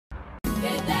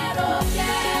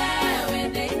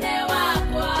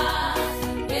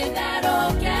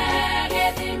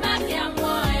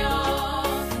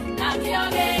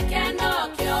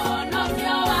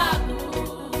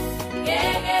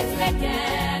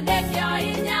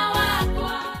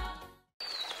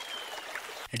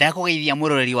Ndakugeithia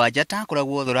muroreri wa njata kuria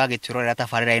guothe uragiturorera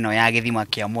tabarira ino ya githima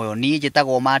kia moyo ni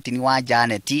njitagwo Martin wa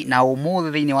Janet na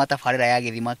umuthi thiini wa tabarira ya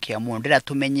githima kia moyo ndira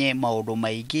tumenye maundu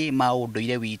maingi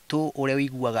maunduire witu uria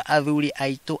wiguaga athuri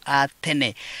aitu a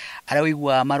tene aria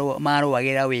wiguaga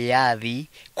maruagira wiyathi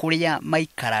kuria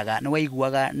maikaraga ni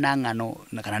waiguaga na ng'ano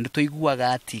kana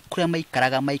ndituiguaga ati kuria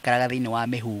maikaraga thiini wa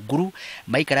mihunguru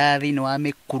maikaraga thiini wa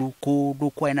Mukuru kundu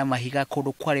kwari na mahiga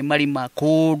kundu kwari marima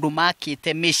kundu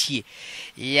makite micii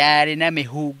yari na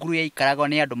mihunguru yaikaraga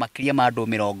ni andu makiria ma andu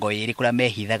 20 kuria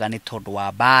mehithaga ni tondu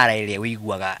wa mbaara iria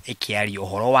wiguaga ikiario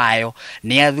uhoro wayo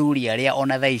ni athuri aria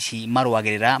ona thaici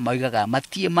maruagirira maugaga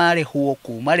matie marihwo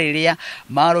kuma riria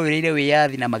maruireire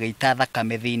wiyathi na magaita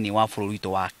thakame thiini wa bururi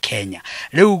witu wa Kenya.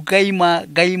 Riu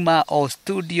ngaima o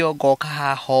studio ngoka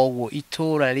haha uguo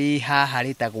itura ri haha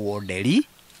ritagwo Nderi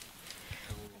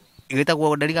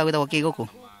gwitagwo Nderi gwitagwo kiguku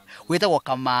gwitagwo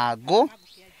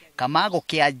Kamango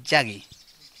kia Njagi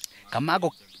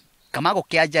Kamango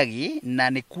kia Njagi na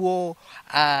nikuo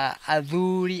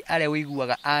athuri aria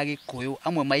wiguaga agikuyu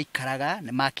amwe maikaraga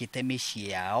ni makite micii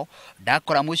yao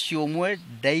ndakora mucii umwe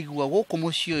ndaigua guku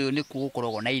mucii uyu ni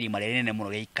gukoragwo na irima rinene muno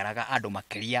riikaraga andu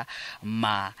makiria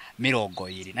ma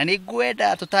 20 na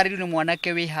ningwenda tutaririo ni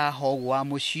mwanake wi haha uguo wa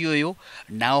mucii uyu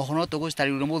na oho no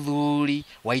tugustaririo ni muthuri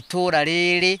wa itura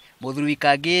riri muthuri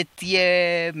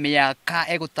wikangitie miaka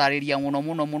egutariria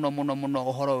muno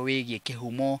uhoro wigie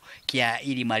kihumo kia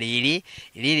irima riri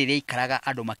riikaraga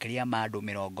andu makiria ma andu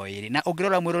 20 na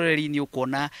ungirora mwiroreri ni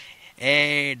ukuona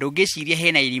ndungiciria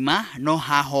hena irima no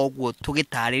haha uguo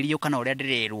tugitaririo kana uria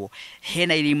ndirirwo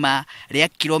hena irima ria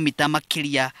kilomita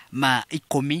makiria ma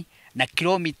 10 na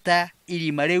kilomita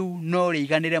irima riu no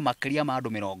riiganire makiria ma andu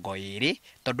 20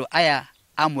 tondu aya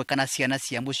amwe kana ciana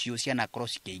cia mucio ciana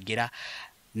cross kiingira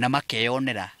na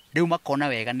makeyonera riu makona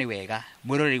wega ni wega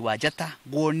mwiroreri wa njata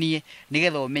nguonie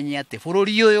nigetha umenye ati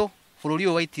bururi uyu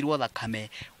waitirwo thakame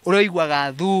uria igwaga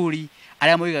athuri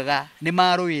aria moigaga ni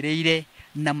maruireire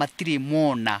na matiri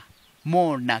mona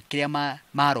kiria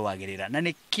maruagirira na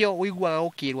nikio wiguaga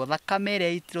ukirwo thakame iria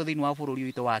itirwo thiini wa bururi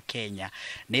witu wa Kenya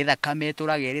ni thakame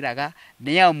turagiriraga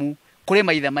ni amu kuri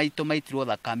maitha maitu maitirwo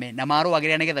thakame na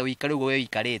maruagirira nigetha wikare uguo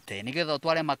wikarite nigetha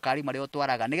utware makari maria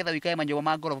utwaraga nigetha wikare manyoba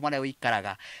ma ngorofa maria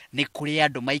wikaraga ni kuri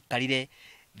andu maikarire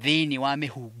thiini wa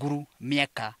mihunguru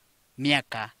miaka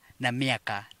na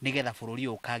miaka nigetha bururi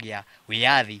ukagia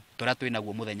wiyathi turia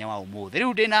twinaguo muthenya wa umuthi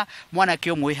riu ndina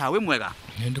mwanake umwe ha wi mwega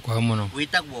ndi kwa muno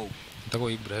witagwo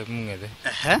Ibrahim Ng'ethe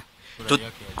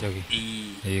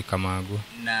Kamango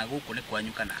na guku ni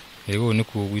kwanyu kana guku ni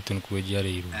kuo gwitu ni kuo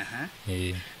njiarirwo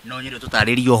no nyiro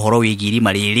tutaririe uhoro wigi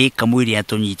irima riri kamwiri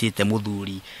atunyitite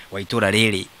muthuri wa itura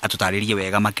riri atutaririe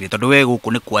wega makire tondu we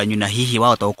guku ni kwanyu na hihi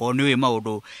wahota ukorwo ni wi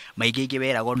maundu maingi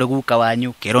werago ndi guka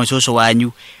wanyu kero ncucu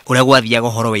wanyu uria gwathiaga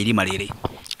uhoro wa irima riri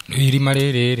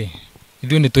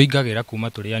ithuĩ nĩ tũingagira kuma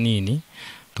tũrĩ anini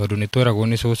tondu nĩ tweragwo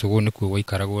nĩ cucu gũ nĩ kuo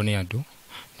gwaikaragwo nĩ andũ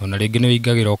ona rĩngĩ nĩ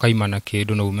wĩingagĩra ũkaima na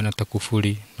kĩndũ no ume na ta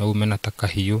kuburi no ume na ta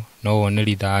kahiũ no wone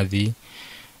rithathi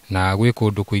na gwĩ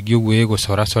kũndũ kũingĩ ũguo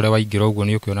gũcoracore waingĩra ũguo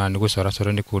nĩ ũkĩonaga nĩ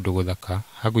gũcoracore nĩ kũndũ gũthaka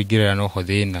hakũingĩrĩra no ho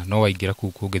thĩna no waingĩra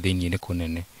kũu kũngĩ thĩinĩ nĩ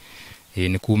kũnene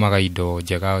nĩ kumaga indo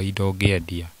njega indo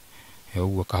ngĩendia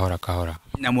ũguo kahora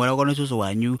na mwerago nĩ cucu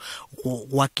wanyu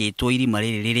gwakĩtwo irima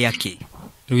rĩrĩ rĩrĩa kĩ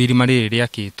rĩu irima rĩrĩ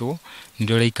rĩakĩtwo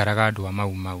nĩrĩo rĩikaraga andũ a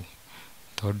Maumau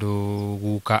tondu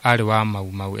guka arĩ wa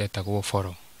Maumau etagwo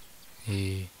Boro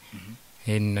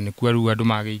na nĩkuo rĩu andũ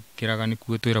magĩikĩraga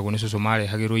nĩkuo twĩragwo nĩ cucu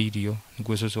marehagĩrwo irio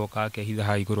nĩkuo cucu okaga akehitha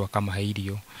haha igũrũ akamahe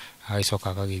irio agĩcoka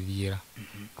agagĩthiĩra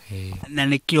na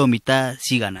nĩ kilomita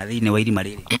cigana thĩinĩ wa irima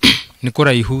rĩrĩ nĩ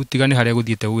kũraihu tiga nĩ harĩa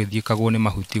gũthiĩte gũgĩthikagwo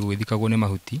nĩ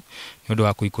mahuti nĩ ũndũ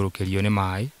wa kũikũrũkĩrio nĩ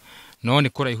maĩ no nĩ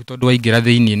kũraihu tondu waingĩra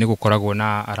thĩinĩ nĩ gũkoragwo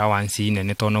na allowance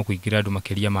nene tondu no kũingĩra andũ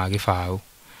makĩria ma gĩbaũ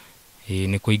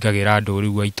nĩ kũingagĩra andũ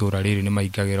rĩu a itũra rĩrĩ nĩ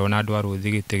maingagĩra ona andũ a rũthĩ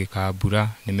gĩtĩ gĩkambura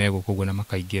nĩ megũkũ ũguo na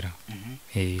makaingĩra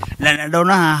na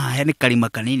ndona haha nĩ karima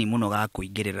kanini mũno ga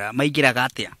kũingĩrĩra maingĩraga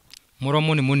atĩa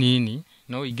mũromo nĩ mũnini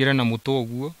no ũingĩre na mũtũ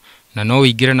ũguo na no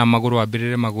ũingĩre na magũrũ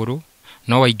wambĩrĩre magũrũ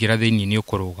no waingĩra thĩinĩ nĩ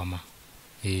ũkũrũgama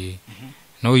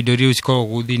no indo iria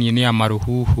cikoragwo thĩinĩ nĩ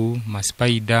amaruhuhu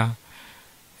maspider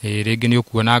rĩngĩ nĩ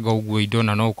ũkuonanga ũguo indo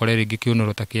na no ũkore rĩngĩ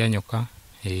kĩũnũro ta kĩa nyoka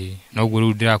no ũguo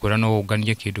rĩu ndĩrakwĩra no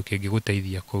ũnganie kĩndũ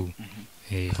kĩngĩgũteithia kũu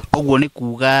ũguo nĩ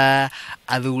kuga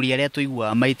athuri arĩa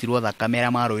tũiguaga maitirwo thakame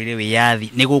arĩa marũire wĩyathi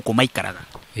nĩ gũkũ maikaraga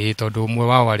tondu ũmwe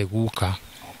wao arĩ guka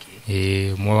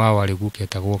ũmwe wao arĩ guka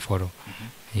etagwo Boro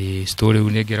story rĩu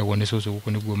nĩ ngeragwo nĩ cucu gũkũ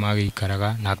nĩguo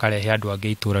magĩikaraga na akarehe andũ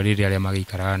angĩ itũra rĩrĩ arĩa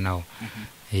magĩikaraga nao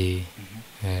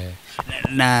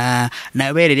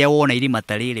na we rĩrĩa wona irima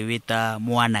ta rĩrĩ wĩta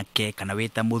mwanake kana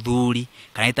wĩta muthuri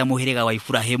kana wĩta muhĩrĩga wa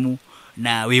Ibrahimu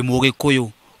na wĩ Mũgĩkũyũ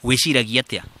wĩciragia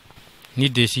atia? Ni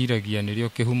ndĩciragia nĩrĩo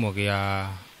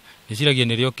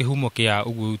kĩhumo kĩa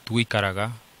ũguo tũikaraga,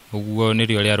 ũguo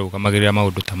nĩrĩo rĩarũgamagĩrĩra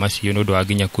maũndũ ta macio nĩ ũndũ wa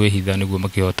nginya kwĩhitha nĩguo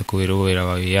makĩhote kwĩrũĩra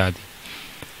wa wĩyathi.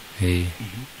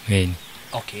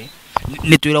 Okay.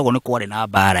 Nĩ twĩragwo nĩ kwarĩ na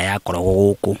mbaara yakoragwo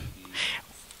gũkũ.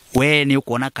 We nĩ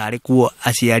ũkuona karĩ kuo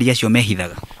aciari acio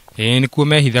mehithaga? Nĩ kuo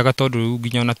mehithaga tondũ rĩu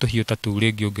nginya ona tũhiũ ta tũu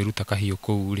rĩngĩ ũngĩruta kahiũ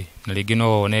kũu rĩ, na rĩngĩ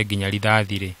no wone nginya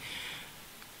rithathi rĩ.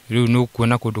 Rĩu nĩ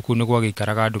ũkuona kũndũ kũu nĩ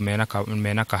gwagĩikaraga andũ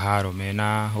mena kaharo,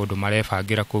 mena ũndũ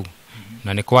marebangĩra kũu.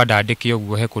 Na nĩ kwandandĩke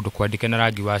ũguo, he kũndũ kwandĩke na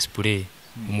rangi wa spray,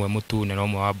 ũmwe mũtune na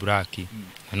ũmwe wa buraki,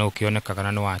 na no ũkĩonekaga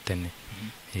na nĩ wa tene.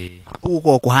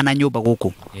 Gũkũ kũhana nyũmba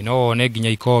gũkũ? No wone nginya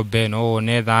ikombe, no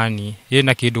wone thani,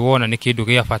 na kĩndũ wona nĩ kĩndũ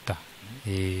gĩa bata.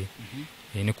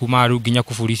 Nĩ kuma rĩu nginya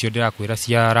kuburi icio ndĩrakwĩra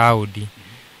cia raundi,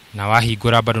 na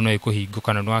wahingũra bado no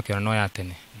ĩkũhingũka na nĩwakĩona no ya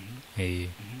tene.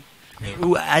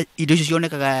 Indo icio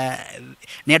cionekaga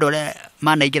nĩ andũ arĩa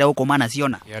manaingĩra gũkũ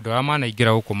manaciona? Andũ arĩa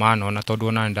manaingĩra gũkũ manona, tondũ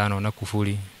ona nĩ ndanona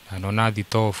kuburi, ndanona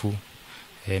thitobu,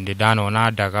 nĩ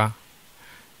ndanona ndaga,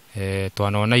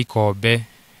 twanona ikombe,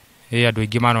 andũ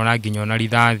aingĩ manona nginya ona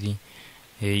rithathi,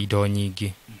 indo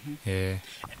nyingĩ.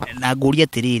 Na ngũria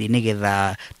atĩrĩrĩ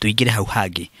nĩgetha tũingĩre hau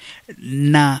hangĩ,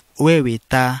 na we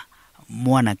wĩta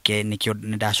mwanake nĩkĩo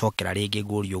nĩndacokera rĩngĩ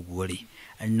ngũria ũguo rĩ,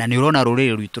 na nĩ ũrona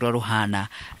rũrĩrĩ rwitũ ũrĩa rũhana,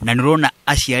 na nĩ ũrona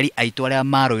aciari aitũ arĩa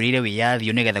marũĩrĩire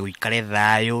wĩyathi nĩgetha gũikare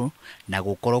thayũ na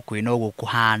gũkorwo kwĩna ũguo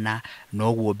kũhana,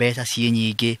 noguo mbeca ciĩ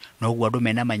nyingĩ, noguo andũ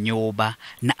mena manyũmba,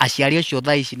 na aciari acio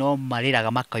thaa ici no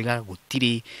marĩraga makoigaga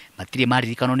matirĩ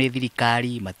maririkanwo nĩ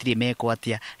thirikari, matirĩ mekwo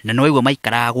atĩa, na no ũguo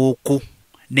maikaraga gũkũ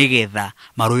nĩgetha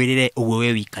marũĩrĩre ũguo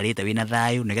we wikarĩte wĩna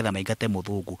thayũ nĩgetha maingate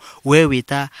mũthũngũ. We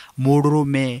wĩta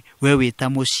mũrũme, we wĩta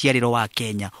mũciarĩro wa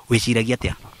Kenya, wĩciragia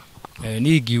atĩa?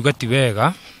 Niĩ ingiuga ti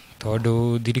wega,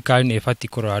 tondũ thirikari nĩ ĩbatiĩ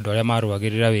kũrora andũ arĩa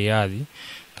marũagĩrĩra wĩyathi,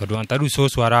 tondũ ona ta rĩu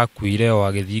cũcũ arakuire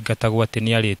o agĩthingatagwo atĩ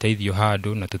nĩ arĩte irio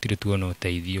handũ na tũtirĩ tuona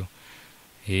ũteithio.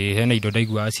 Hena indo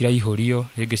ndaiguaga ciraihũrio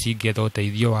rĩngĩ cingĩetha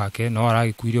ũteithio wake, no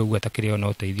aragĩkuire ũguo atakĩrĩ ona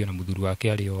ũteithio na mũthuri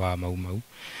wake arĩ o wa Maumau.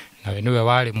 Nawe nĩwe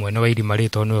warĩ mwene wa irima rĩrĩ,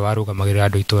 tondũ nĩwe warũgamagĩrĩra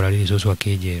andũ itũũra rĩrĩ cũcũ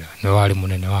akĩnjĩra, nĩwe warĩ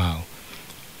mũnene wao.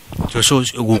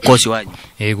 Cũcũ guka ũcio wanyu?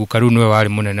 Guka rĩu nĩwe warĩ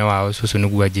mũnene wao, cũcũ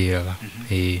nĩguo anjĩraga.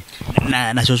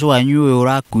 Na cũcũ wanyu ũyũ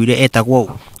ũrakuire etagwo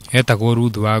ũũ? Etagwo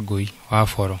Ruthu wa Ngũi wa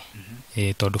Boro,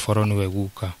 tondũ Boro nĩwe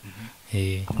guka.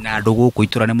 Na andũ gũkũ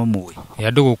itũũra nĩ mamũĩ?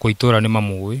 Andũ gũkũ itũũra nĩ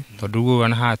mamũĩ, tondũ rĩu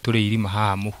ona haha tũrĩ irima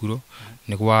haha Mukuru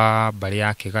nĩ gwa mbarĩ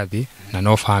ya Kĩgathĩ na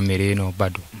no bamĩrĩ ĩno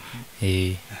bado.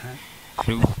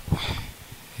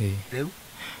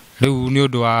 Rĩu nĩ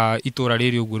ũndũ wa itũũra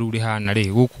rĩrĩ ũguo rĩu rĩhana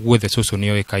rĩ, gũkũ guothe cũcũ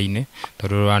nĩ oĩkaine,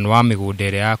 tondũ nĩ wa mĩgũnda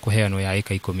ĩrĩa ya kũheanwo ya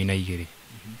ĩka 12.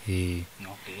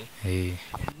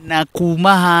 Na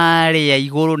kuma harĩa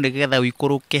igũrũ nĩgetha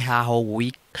ũikũrũke haha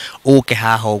ũguo ũke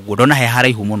haha ũguo, ndona he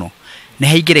haraihu mũno, nĩ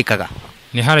haingĩrĩkaga?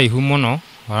 Nĩ haraihu mũno,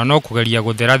 ona no kũgeria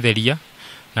gũtheratheria,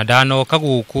 na ndanoka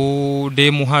gũkũ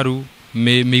ndĩ mũharu,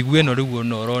 mĩigua ĩno rĩu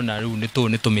ona ũrona rĩu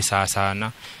nĩ tũmĩcacana,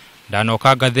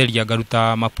 ndanoka ngatheria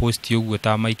ngaruta maposti ũguo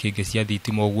ta maiki ingĩ cia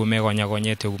thitima ũguo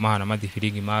megonyagonyete ũguo mahana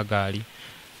mathibiringi ma ngari,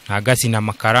 na ngacina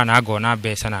makara na ngona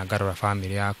mbeca na ngarora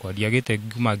bamĩrĩ yakwa, ndiagĩte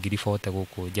nguma 40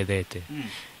 gũkũ njethete.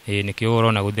 Nĩkĩo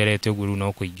ũrona gũtherete ũguo rĩu no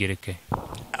kũingĩrĩke.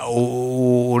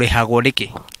 Ũrĩhagwo nĩkĩ?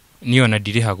 Niĩ ona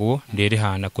ndirĩhagwo,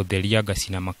 ndĩrĩhaga na kũtheria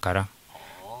ngacina makara.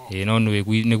 No nĩ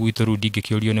gwitũ rĩu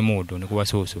ndingĩkĩũrio nĩ mũndũ, nĩ gwa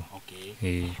cũcũ.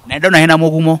 Na ndona hena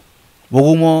mũgumo?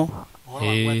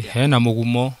 Hena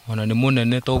mũgumo, ona nĩ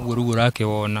mũnene toguo rĩu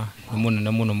ũrakĩwona, nĩ mũnene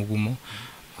mũno mũgumo.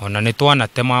 Ona nĩ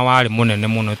twanatema, warĩ mũnene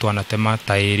mũno, twanatema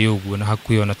ta ĩrĩ ũguo na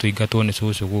hakuhĩ ona tũingatwo nĩ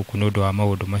cũcũ gũkũ nĩ ũndũ wa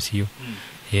maũndũ macio.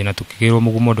 Na tũkĩgĩrwo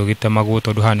mũgumo ndũgĩtemagwo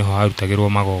tondũ haha nĩho harutagĩrwo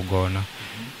magongona.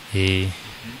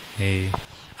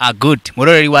 Good.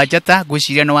 Mũroreri wa Njata,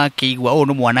 ngwĩciria nĩ wakĩigua, ũyũ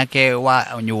nĩ mwanake wa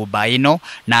nyũmba ĩno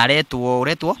na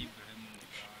ũretwo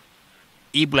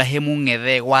Ibrahimu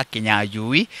Ng'ethe wa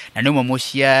Kĩnyanjui, na nĩ ũmwe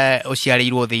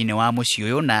ũciarĩirwo thĩinĩ wa mũciĩ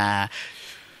ũyũ, na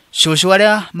cũcũ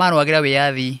arĩa marũagĩra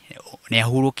wĩyathi nĩ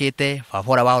ahurũkĩte,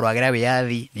 baba ũrĩa warũagĩra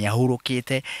wĩyathi nĩ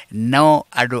ahurũkĩte, no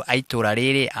andũ a itũũra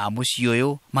rĩrĩ a mũciĩ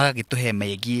ũyũ magagĩtũhe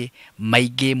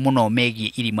maingĩ mũno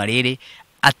megiĩ irima rĩrĩ,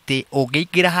 atĩ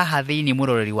ũngĩingĩra haha thĩinĩ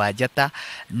mũroreri wa Njata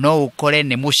no ũkore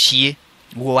nĩ mũciĩ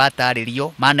guo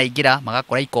watarĩrio, manaingĩra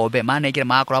magakora ikombe, manaingĩra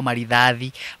magakora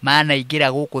marithathi, manaingĩra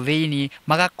gũkũ thĩinĩ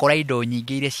magakora indo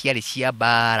nyingĩ iria ciarĩ cia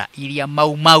mbaara iria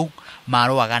Maumau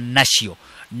marũaga nacio.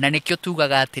 Na nĩkĩo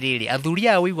tugaga atĩrĩrĩ, athuri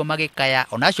aya wĩigua magĩkaya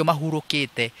ona acio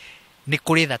mahurũkĩte, nĩ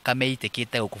kũrĩ thakame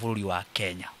itĩkĩte gũkũ bũrũri wa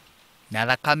Kenya, na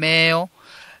thakame ĩyo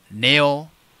nĩyo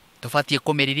tũbatiĩ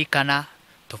kũmĩririkana,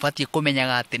 tũbatiĩ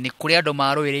kũmenyaga atĩ nĩ kũrĩ andũ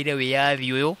marũĩrĩire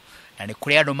wĩyathi ũyũ na nĩ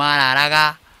kũrĩ andũ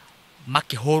mararaga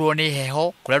makĩhũrwo nĩ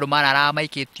heho, kũrĩ andũ mararaga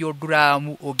maikĩtio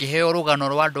nduramu. Ũngĩheo rũgano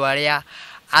rwa andũ arĩa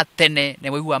atene nĩ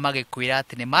waigua magĩkwĩra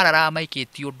atĩ nĩ mararaga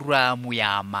maikĩtio nduramu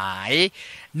ya maĩ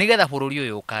nĩgetha bũrũri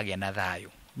ũyũ ũkagĩa na thayũ.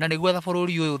 Na nĩguo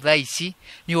bũrũri ũyũ thaa ici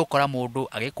nĩ ũgũkora mũndũ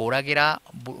agĩkũragĩra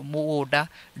mũgũnda,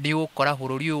 nĩ ũgũkora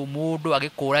bũrũri ũyũ mũndũ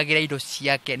agĩkũragĩra indo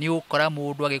ciake, nĩ ũgũkora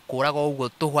mũndũ agĩkũraga ũguo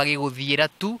tũhũ agĩgũthiĩra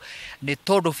tu, nĩ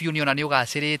tondũ biũ nĩ ona nĩ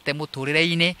ũgacĩrĩte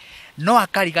mũtũrĩre-inĩ. No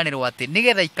akariganĩrwo atĩ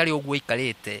nĩgetha ikare ũguo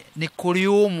ikarĩte, nĩ kũrĩ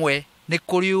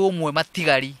ũmwe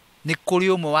matigari, nĩ kũrĩ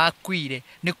ũmwe wakuire,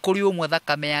 nĩ kũrĩ ũmwe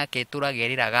thakame yake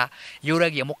tũragerĩraga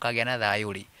yũragia mũkagĩa na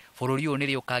thayũ rĩ. Bũrũri ũyũ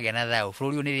nĩrĩ ũkagĩa na thayũ,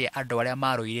 bũrũri ũyũ nĩrĩ andũ arĩa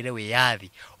marũĩrĩre wĩyathi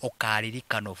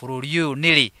ũkaririkanwo, bũrũri ũyũ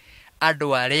nĩrĩ andũ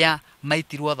arĩa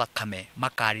maitirwo thakame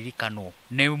makaririkanwo.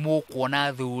 Nĩ mũkuona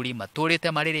athuri matũrĩte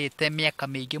marĩrĩte mĩaka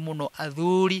mĩingĩ mũno,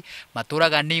 athuri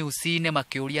matũraga news-inĩ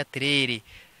makĩũria atĩrĩrĩ,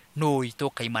 nũ witũ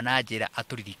kaima na njĩra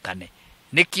atũririkane.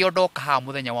 Nĩkĩo ndoka haha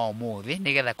mũthenya wa ũmũthĩ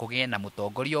nĩgetha kũgĩe na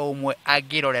mũtongoria ũmwe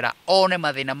angĩrorera one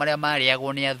mathĩna marĩa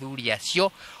marĩagwo nĩ athuri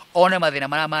acio, one mathĩna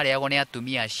marĩa marĩagwo nĩ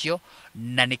atumia acio.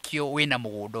 Na nĩkĩo wĩna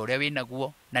mũgũnda ũrĩa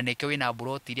wĩnaguo, na nĩkĩo wĩna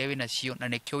mburoti iria wĩnacio, na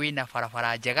nĩkĩo wĩna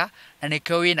barabara njega, na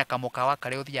nĩkĩo wĩna kamũkawa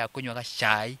karĩa ũthiaga kũnyua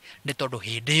gacai. Nĩ tondũ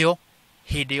hĩndĩ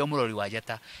ĩyo mũrori wa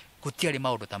njata gũtiarĩ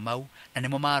maũndũ ta mau, na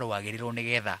nĩmo marũagĩrĩrwo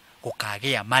nĩgetha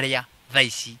gũkagĩa marĩa thaa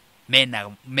ici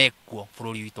mekuo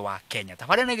bũrũri witũ wa Kenya.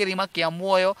 Tabarĩra nĩ gĩthima kĩa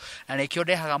muoyo, na nĩkĩo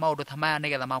ndehaga maũndũ ta maya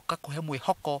nĩgetha makakũhe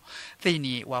mwĩhoko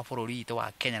thĩinĩ wa bũrũri witũ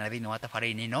wa Kenya na thĩinĩ wa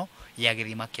tabarĩra ĩno ya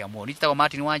gĩthima kĩa muoyo. Nĩ njĩtagwo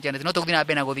Martin wa Janet, no tũgũthiĩ na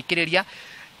mbere na gũthikĩrĩria.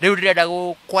 Rĩu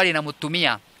ndĩrenda kwaria na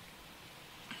mũtumia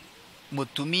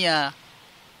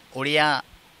ũrĩa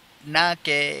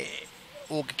nake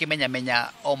ũngĩkĩmenya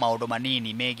o maũndũ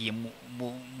manini megiĩ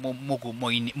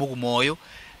mũgumo ũyũ,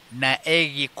 na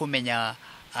egiĩ kũmenya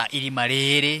irima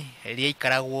rĩrĩ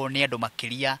rĩaikaragwo nĩ andũ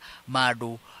makĩria ma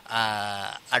andũ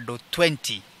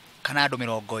 20 kana andũ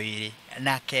 20,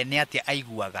 nake nĩ atĩa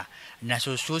aiguaga, na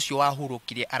cũcũ ũcio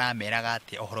wahurũkire arameraga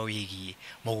atĩa ũhoro wĩgiĩ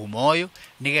mũgumo ũyũ,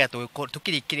 nĩgetha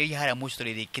tũkĩrĩkĩrĩria harĩa mũico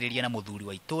tũrĩrĩkĩrĩria na mũthuri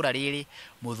wa itũra rĩrĩ,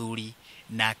 mũthuri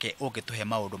nake ũngĩtũhe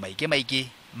maũndũ maingĩ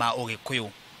ma ũgĩkũyũ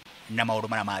na maũndũ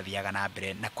marĩa mathiaga na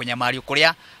mbere na kũnyamario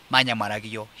kũrĩa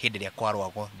manyamaragio hĩndĩ ĩrĩa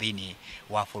kwarwagwo thĩinĩ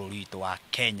wa bũrũri witũ wa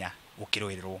Kenya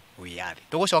ũkĩrũĩrĩrwo wĩyathi.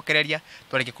 Tũgũcokereria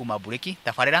twarĩkie kuma burĩki.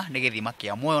 Tabarĩra nĩ gĩthima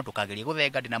kĩa muoyo, ndũkagerie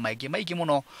gũthenga, ndĩna maingĩ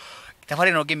mũno.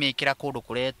 Tabarĩra ĩno ngĩmĩkĩra kũndũ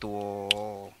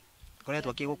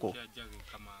kũretwo kĩgũkũ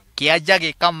Kĩanja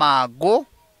Gĩkamangũ,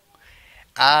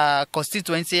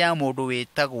 constituency ya mũndũ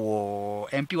wĩtagwo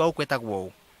MP wa gũkũ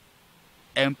wĩtagwo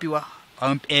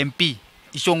MP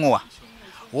Icũng'wa.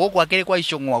 Gũkũ akĩrĩ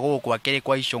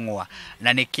kwa Icũng'wa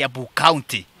na nĩ Kiambu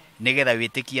County, nĩgetha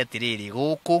wĩtĩkie atĩrĩrĩ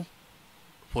gũkũ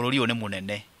bũrũri ũyũ nĩ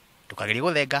mũnene. Ndũkagerie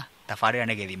gũthenga, tabarĩra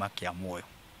nĩ gĩthima kĩa muoyo.